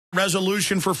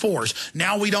resolution for force.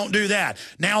 Now we don't do that.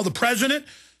 Now the president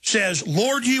says,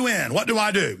 Lord UN, what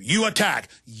do? You attack.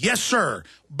 Yes, sir.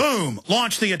 Boom.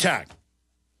 Launch the attack.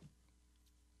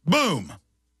 Boom.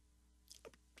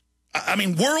 I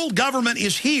mean, world government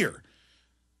is here.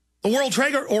 The World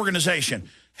Trade Organization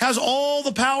has all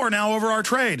the power now over our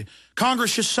trade.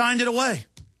 Congress just signed it away.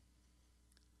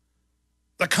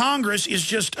 The Congress is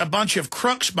just a bunch of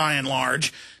crooks, by and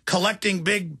large, collecting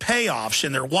big payoffs,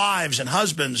 and their wives and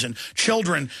husbands and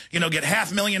children, get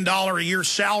 $500,000 a year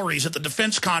salaries at the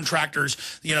defense contractors,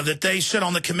 that they sit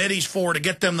on the committees for to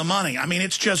get them the money. I mean,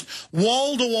 it's just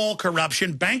wall-to-wall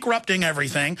corruption, bankrupting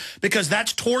everything, because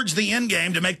that's towards the end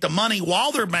game, to make the money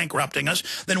while they're bankrupting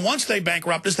us. Then once they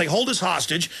bankrupt us, they hold us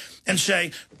hostage and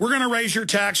say, we're going to raise your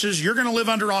taxes, you're going to live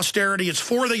under austerity, it's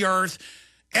for the earth.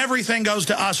 Everything goes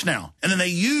to us now. And then they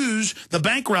use the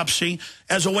bankruptcy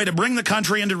as a way to bring the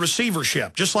country into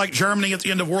receivership, just like Germany at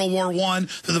the end of World War I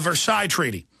through the Versailles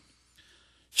Treaty.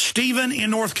 Stephen in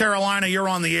North Carolina, you're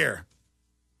on the air.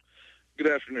 Good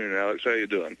afternoon, Alex. How you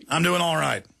doing? I'm doing all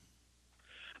right.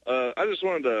 I just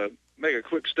wanted to make a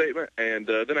quick statement, and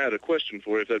then I had a question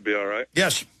for you, if that'd be all right.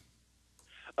 Yes.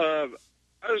 I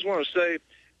just want to say,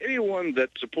 anyone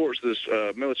that supports this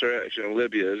military action in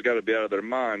Libya has got to be out of their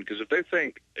mind, because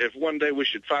if one day we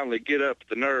should finally get up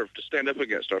the nerve to stand up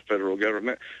against our federal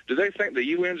government, do they think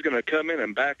the UN's going to come in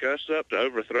and back us up to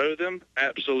overthrow them?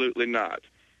 Absolutely not.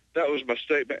 That was my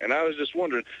statement, and I was just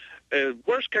wondering,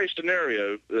 worst case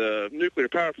scenario, the nuclear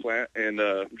power plant in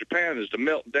Japan is to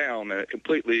melt down and it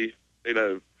completely,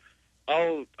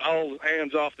 all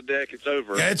hands off the deck, it's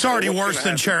over. Yeah, it's already worse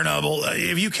than Chernobyl.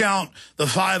 If you count the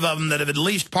 5 of them that have at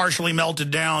least partially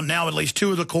melted down, now at least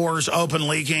 2 of the cores open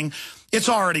leaking, it's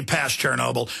already past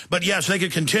Chernobyl. But yes, they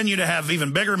could continue to have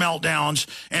even bigger meltdowns,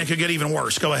 and it could get even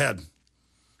worse. Go ahead.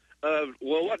 Well,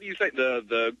 what do you think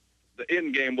the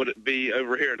end game would it be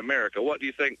over here in America? What do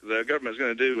you think the government is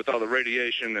going to do with all the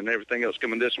radiation and everything else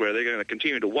coming this way? Are they going to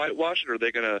continue to whitewash it, or are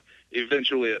they going to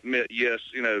eventually admit, yes,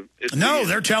 it's... No,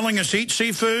 they're telling us eat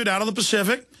seafood out of the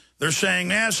Pacific. They're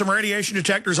saying, some radiation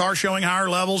detectors are showing higher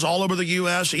levels all over the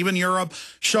U.S., even Europe.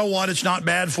 So what? It's not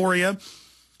bad for you.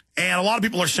 And a lot of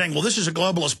people are saying, well, this is a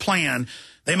globalist plan.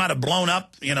 They might have blown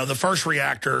up, the first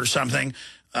reactor or something.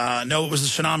 No, it was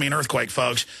the tsunami and earthquake,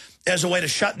 folks, as a way to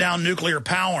shut down nuclear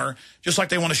power, just like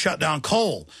they want to shut down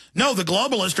coal. No, the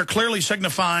globalists are clearly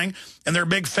signifying, and their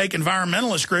big fake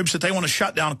environmentalist groups, that they want to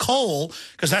shut down coal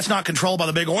because that's not controlled by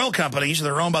the big oil companies.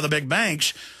 They're owned by the big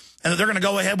banks, and that they're going to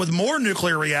go ahead with more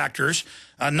nuclear reactors,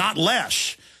 not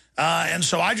less. And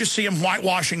so I just see them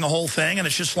whitewashing the whole thing, and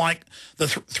it's just like the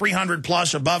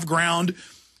 300-plus above ground,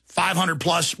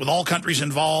 500-plus with all countries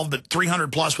involved, but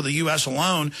 300-plus with the U.S.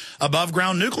 alone,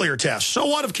 above-ground nuclear tests. So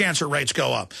what if cancer rates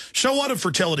go up? So what if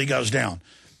fertility goes down?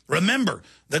 Remember,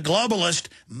 the globalists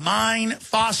mine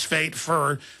phosphate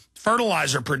for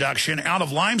fertilizer production out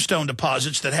of limestone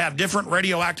deposits that have different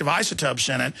radioactive isotopes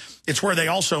in it. It's where they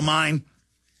also mine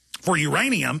for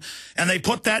uranium, and they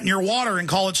put that in your water and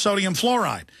call it sodium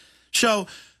fluoride. So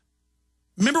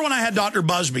remember when I had Dr.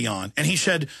 Busby on, and he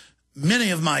said, many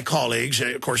of my colleagues,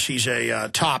 of course, he's a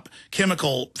top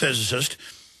chemical physicist,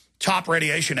 top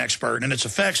radiation expert and its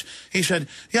effects. He said,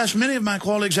 yes, many of my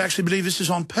colleagues actually believe this is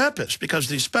on purpose because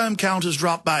the sperm count has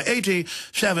dropped by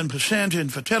 87% in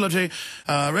fertility.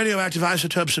 Radioactive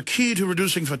isotopes are key to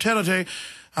reducing fertility.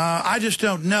 I just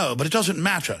don't know, but it doesn't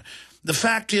matter. The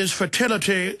fact is,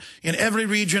 fertility in every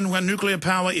region where nuclear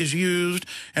power is used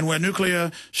and where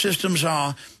nuclear systems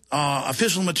are a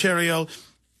fissile material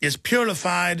is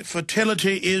purified,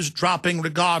 fertility is dropping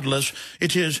regardless.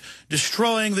 It is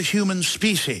destroying the human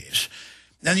species.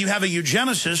 Then you have a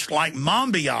eugenicist like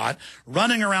Monbiot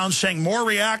running around saying more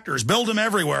reactors, build them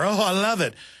everywhere. Oh, I love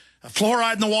it.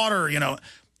 Fluoride in the water,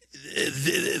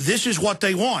 this is what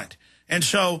they want. And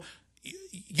so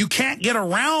you can't get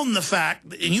around the fact,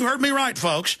 and you heard me right,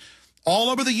 folks,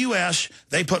 all over the U.S.,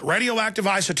 they put radioactive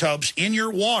isotopes in your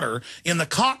water in the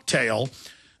cocktail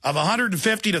of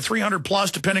 150 to 300 plus,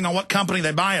 depending on what company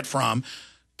they buy it from,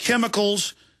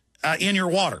 chemicals in your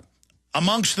water.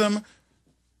 Amongst them,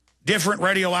 different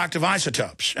radioactive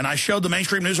isotopes. And I showed the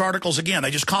mainstream news articles again. They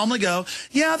just calmly go,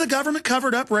 yeah, the government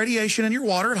covered up radiation in your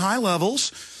water at high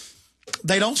levels.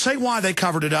 They don't say why they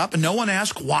covered it up, and no one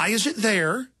asks, why is it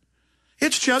there?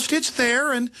 It's just, it's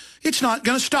there, and it's not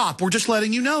going to stop. We're just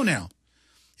letting you know now.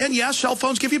 And yes, cell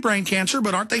phones give you brain cancer,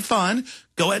 but aren't they fun?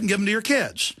 Go ahead and give them to your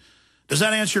kids. Does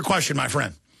that answer your question, my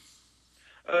friend?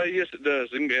 Yes, it does.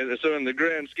 And so in the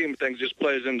grand scheme of things, just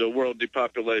plays into world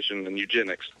depopulation and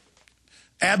eugenics.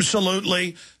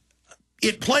 Absolutely.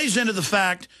 It plays into the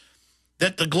fact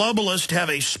that the globalists have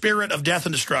a spirit of death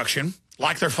and destruction,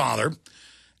 like their father,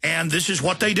 and this is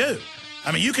what they do.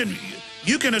 I mean,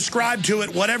 you can ascribe to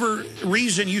it whatever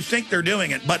reason you think they're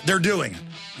doing it, but they're doing it.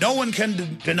 No one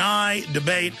can deny,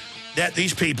 debate that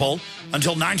these people,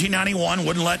 until 1991,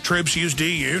 wouldn't let troops use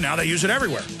DU. Now they use it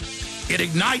everywhere. It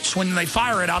ignites when they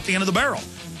fire it out the end of the barrel.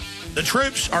 The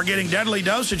troops are getting deadly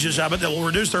dosages of it that will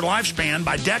reduce their lifespan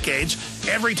by decades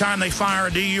every time they fire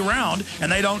a DU round,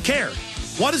 and they don't care.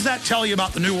 What does that tell you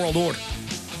about the New World Order?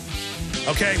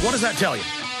 Okay, what does that tell you?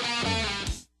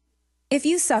 If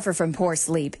you suffer from poor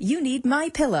sleep, you need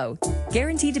MyPillow.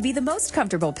 Guaranteed to be the most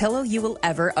comfortable pillow you will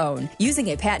ever own.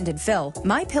 Using a patented fill,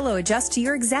 MyPillow adjusts to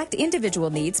your exact individual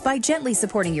needs by gently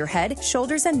supporting your head,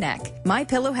 shoulders, and neck.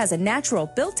 MyPillow has a natural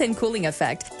built-in cooling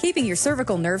effect, keeping your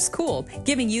cervical nerves cool,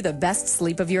 giving you the best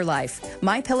sleep of your life.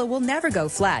 MyPillow will never go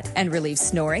flat and relieves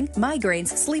snoring, migraines,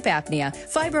 sleep apnea,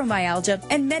 fibromyalgia,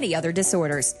 and many other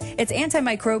disorders. It's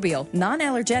antimicrobial,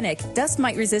 non-allergenic, dust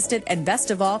mite resistant, and best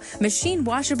of all, machine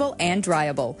washable and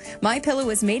dryable.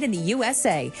 MyPillow is made in the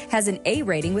USA, has an A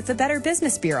rating with the Better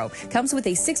Business Bureau, comes with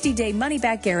a 60-day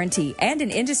money-back guarantee and an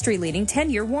industry-leading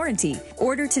 10-year warranty.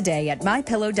 Order today at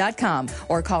MyPillow.com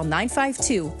or call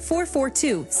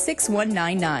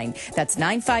 952-442-6199. That's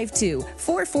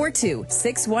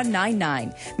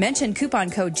 952-442-6199. Mention coupon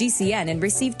code GCN and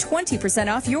receive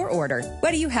 20% off your order.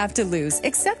 What do you have to lose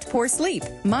except poor sleep?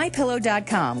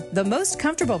 MyPillow.com, the most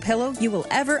comfortable pillow you will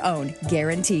ever own,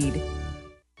 guaranteed.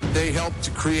 They helped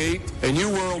to create a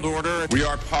new world order. We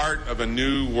are part of a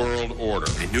new world order.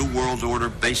 A new world order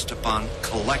based upon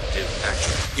collective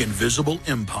action. Invisible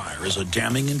Empire is a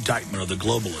damning indictment of the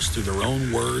globalists through their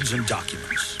own words and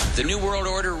documents. The new world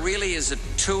order really is a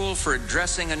tool for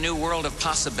addressing a new world of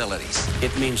possibilities.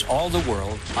 It means all the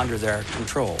world under their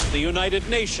control. The United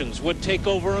Nations would take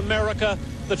over America.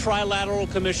 The Trilateral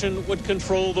Commission would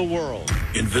control the world.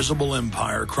 Invisible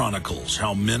Empire chronicles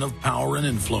how men of power and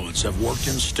influence have worked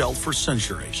in stealth for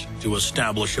centuries to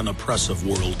establish an oppressive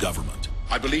world government.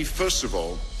 I believe, first of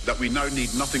all, that we now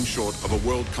need nothing short of a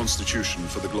world constitution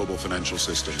for the global financial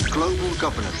system. Global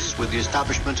governance with the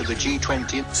establishment of the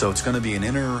G20. So it's going to be an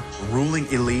inner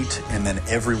ruling elite and then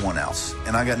everyone else.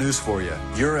 And I got news for you.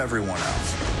 You're everyone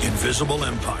else. Invisible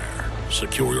Empire.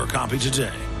 Secure your copy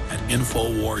today at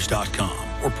Infowars.com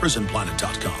or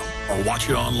PrisonPlanet.com, or watch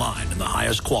it online in the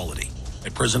highest quality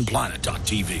at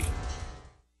PrisonPlanet.tv.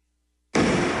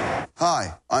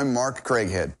 Hi, I'm Mark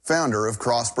Craighead, founder of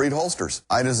Crossbreed Holsters.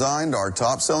 I designed our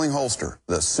top-selling holster,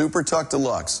 the Super Tuck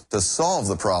Deluxe, to solve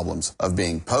the problems of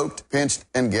being poked, pinched,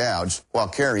 and gouged while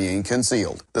carrying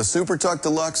concealed. The Super Tuck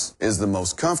Deluxe is the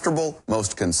most comfortable,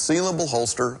 most concealable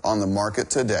holster on the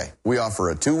market today. We offer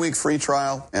a 2-week free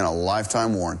trial and a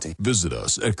lifetime warranty. Visit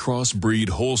us at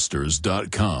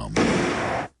crossbreedholsters.com.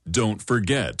 Don't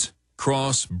forget,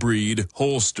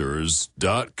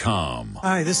 crossbreedholsters.com.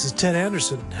 Hi, this is Ted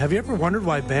Anderson. Have you ever wondered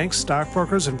why banks,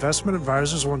 stockbrokers, investment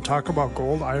advisors won't talk about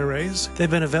gold IRAs? They've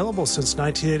been available since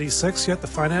 1986, yet the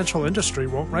financial industry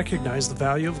won't recognize the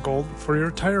value of gold for your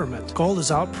retirement. Gold has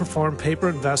outperformed paper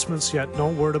investments, yet no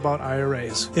word about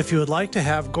IRAs. If you would like to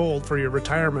have gold for your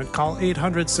retirement, call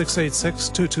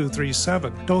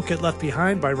 800-686-2237. Don't get left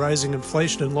behind by rising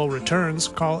inflation and low returns.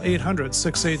 Call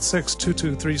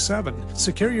 800-686-2237.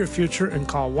 Secure your future and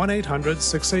call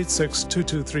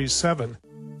 1-800-686-2237.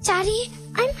 Daddy,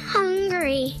 I'm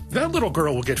hungry. That little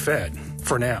girl will get fed,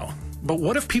 for now. But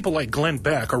what if people like Glenn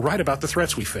Beck are right about the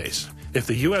threats we face? If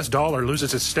the U.S. dollar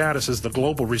loses its status as the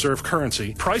global reserve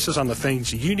currency, prices on the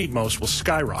things you need most will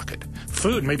skyrocket.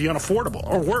 Food may be unaffordable,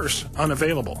 or worse,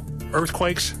 unavailable.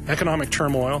 Earthquakes, economic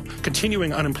turmoil,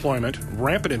 continuing unemployment,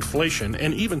 rampant inflation,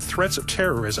 and even threats of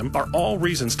terrorism are all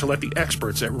reasons to let the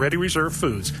experts at Ready Reserve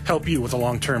Foods help you with a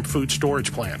long-term food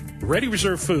storage plan. Ready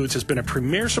Reserve Foods has been a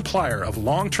premier supplier of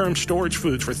long-term storage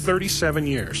foods for 37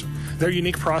 years. Their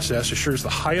unique process assures the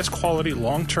highest quality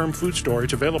long-term food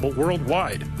storage available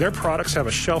worldwide. Their products have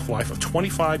a shelf life of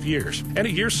 25 years, and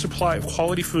a year's supply of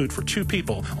quality food for 2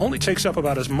 people only takes up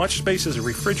about as much space as a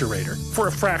refrigerator for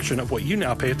a fraction of what you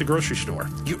now pay at the grocery store.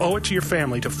 You owe it to your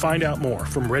family to find out more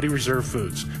from Ready Reserve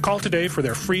Foods. Call today for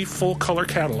their free full-color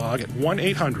catalog at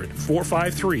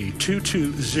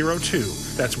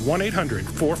 1-800-453-2202. That's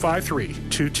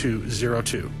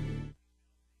 1-800-453-2202.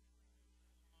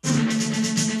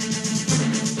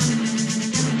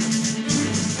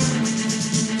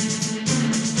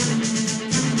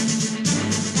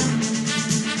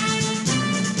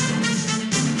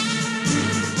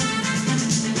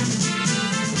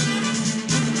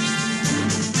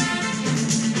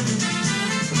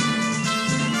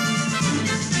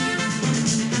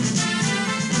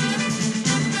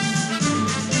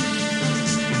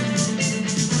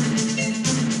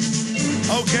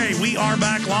 Okay,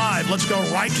 back live. Let's go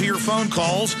right to your phone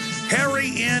calls.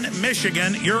 Harry in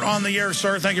Michigan, you're on the air,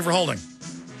 sir. Thank you for holding.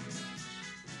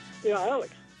 Yeah,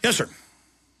 Alex. Yes, sir.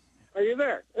 Are you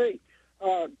there? Hey,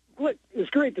 it's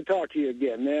great to talk to you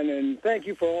again, man, and thank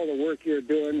you for all the work you're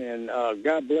doing, and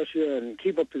God bless you, and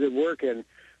keep up the good work. And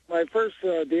my first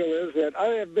deal is that I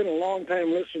have been a long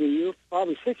time listener to you,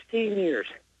 probably 16 years.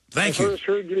 Thank you.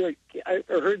 I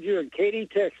heard you in Katy,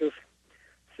 Texas,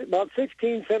 about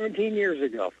 16, 17 years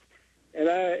ago,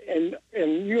 and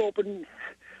you opened.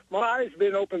 My eyes have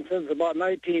been open since about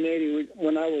 1980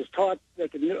 when I was taught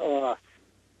that the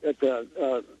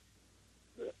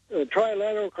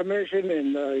Trilateral Commission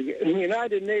and the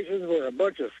United Nations were a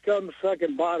bunch of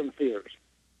scum-sucking bottom feeders.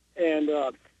 And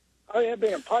I have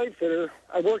been a pipe fitter.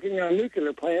 I'm working on a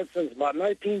nuclear plant since about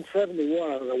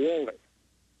 1971. I was a welder.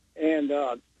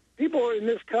 And people in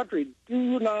this country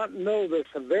do not know the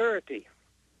severity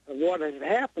of what has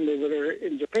happened over there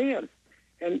in Japan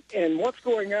and what's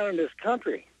going on in this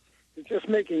country. It's just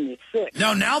making me sick.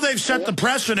 No, now they've set the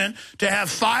precedent to have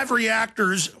 5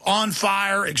 reactors on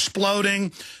fire,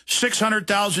 exploding,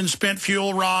 600,000 spent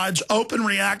fuel rods, open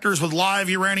reactors with live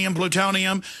uranium,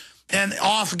 plutonium, and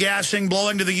off-gassing,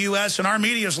 blowing to the U.S. And our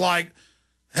media's like,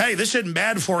 hey, this isn't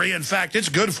bad for you. In fact, it's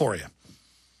good for you.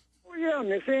 Well, yeah,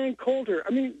 Miss Ann Coulter. I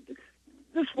mean,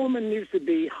 this woman needs to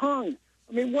be hung.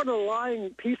 I mean, what a lying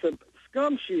piece of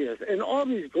scum she is. And all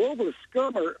these globalist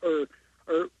scum are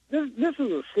this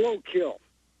is a slow kill.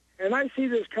 And I see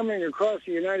this coming across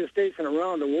the United States and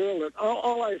around the world. And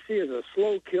all I see is a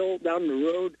slow kill down the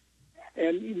road.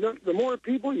 And the more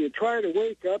people you try to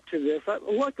wake up to this,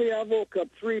 luckily I woke up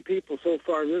 3 people so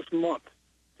far this month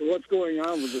to what's going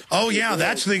on with this. Oh, yeah,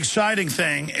 that's the exciting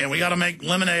thing. And we got to make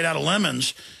lemonade out of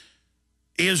lemons.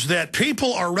 Is that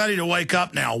people are ready to wake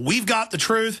up now. We've got the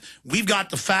truth. We've got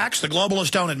the facts. The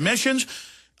globalists own admissions.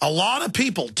 A lot of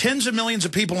people, tens of millions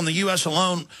of people in the U.S.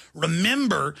 alone,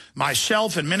 remember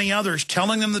myself and many others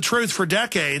telling them the truth for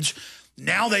decades.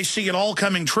 Now they see it all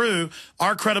coming true.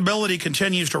 Our credibility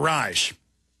continues to rise.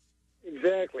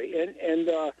 Exactly. And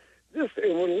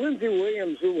when Lindsey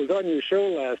Williams, who was on your show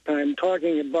last time,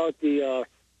 talking about the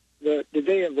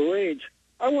Day of the Rage,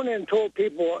 I went in and told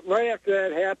people right after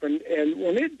that happened, and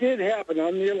when it did happen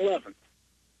on the 11th,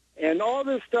 and all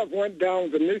this stuff went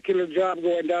down, the nuclear job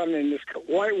going down, and this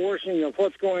whitewashing of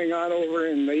what's going on over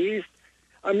in the East,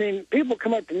 I mean, people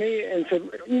come up to me and said,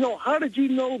 how did you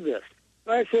know this?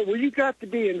 And I said, well, you got to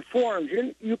be informed.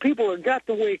 You people have got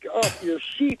to wake up. You're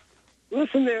sheep.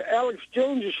 Listen to Alex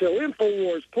Jones' show,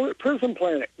 InfoWars, Prison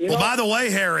Planet. Well, by the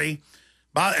way, Harry,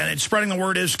 and it's spreading the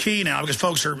word is key now because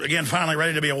folks are, again, finally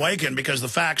ready to be awakened because the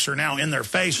facts are now in their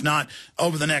face, not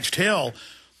over the next hill.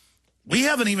 We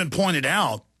haven't even pointed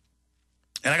out,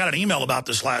 and I got an email about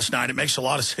this last night. It makes a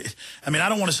lot of sense. I mean, I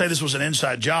don't want to say this was an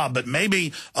inside job, but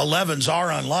maybe 11s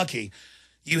are unlucky.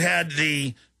 You had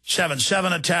the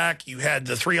 7/7 attack. You had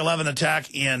the 3/11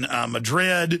 attack in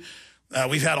Madrid.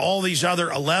 We've had all these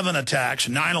other 11 attacks,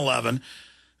 9/11.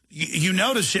 You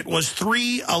notice it was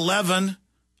 3/11/11,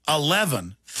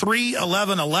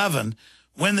 3/11/11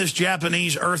 when this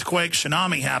Japanese earthquake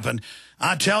tsunami happened.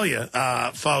 I tell you,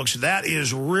 folks, that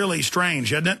is really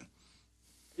strange, isn't it?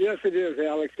 Yes, it is,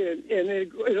 Alex. And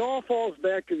it all falls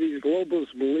back to these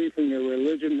globalists' belief in their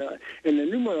religion and the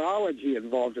numerology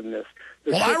involved in this.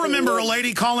 Well, I remember a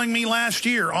lady calling me last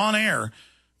year on air.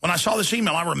 When I saw this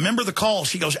email, I remember the call.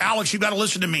 She goes, Alex, you've got to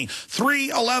listen to me.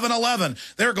 3/11/11.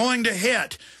 They're going to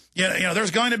hit. You know, there's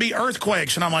going to be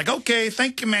earthquakes. And I'm like, okay,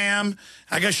 thank you, ma'am.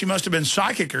 I guess she must have been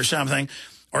psychic or something.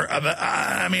 Or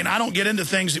I mean, I don't get into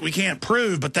things that we can't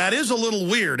prove, but that is a little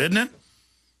weird, isn't it?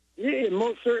 Yeah, it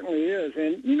most certainly is.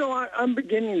 And, I'm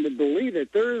beginning to believe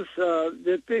that there's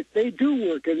that they do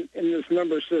work in this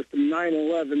number system,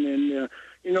 9/11, and,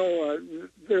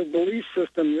 their belief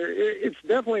system. It's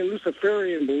definitely a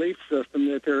Luciferian belief system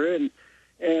that they're in.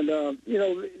 And,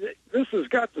 this has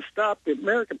got to stop. The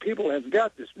American people have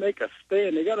got to make a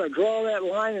stand. They got to draw that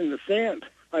line in the sand.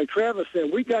 Like Travis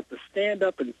said, we got to stand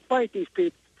up and fight these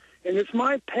people. And it's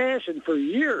my passion for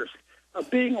years of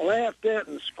being laughed at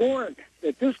and scorned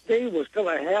that this day was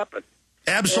going to happen.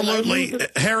 Absolutely.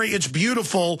 Harry, it's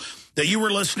beautiful that you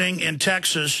were listening in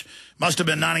Texas, must have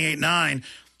been 98.9,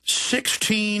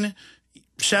 16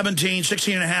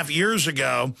 and a half years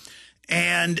ago.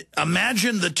 And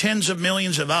imagine the tens of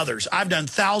millions of others. I've done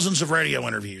thousands of radio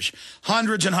interviews,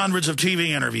 hundreds and hundreds of TV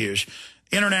interviews,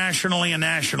 internationally and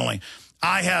nationally.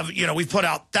 I have, we've put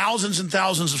out thousands and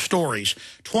thousands of stories,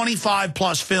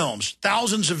 25-plus films,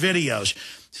 thousands of videos.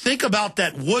 Think about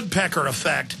that woodpecker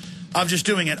effect of just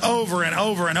doing it over and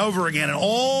over and over again. And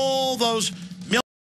all those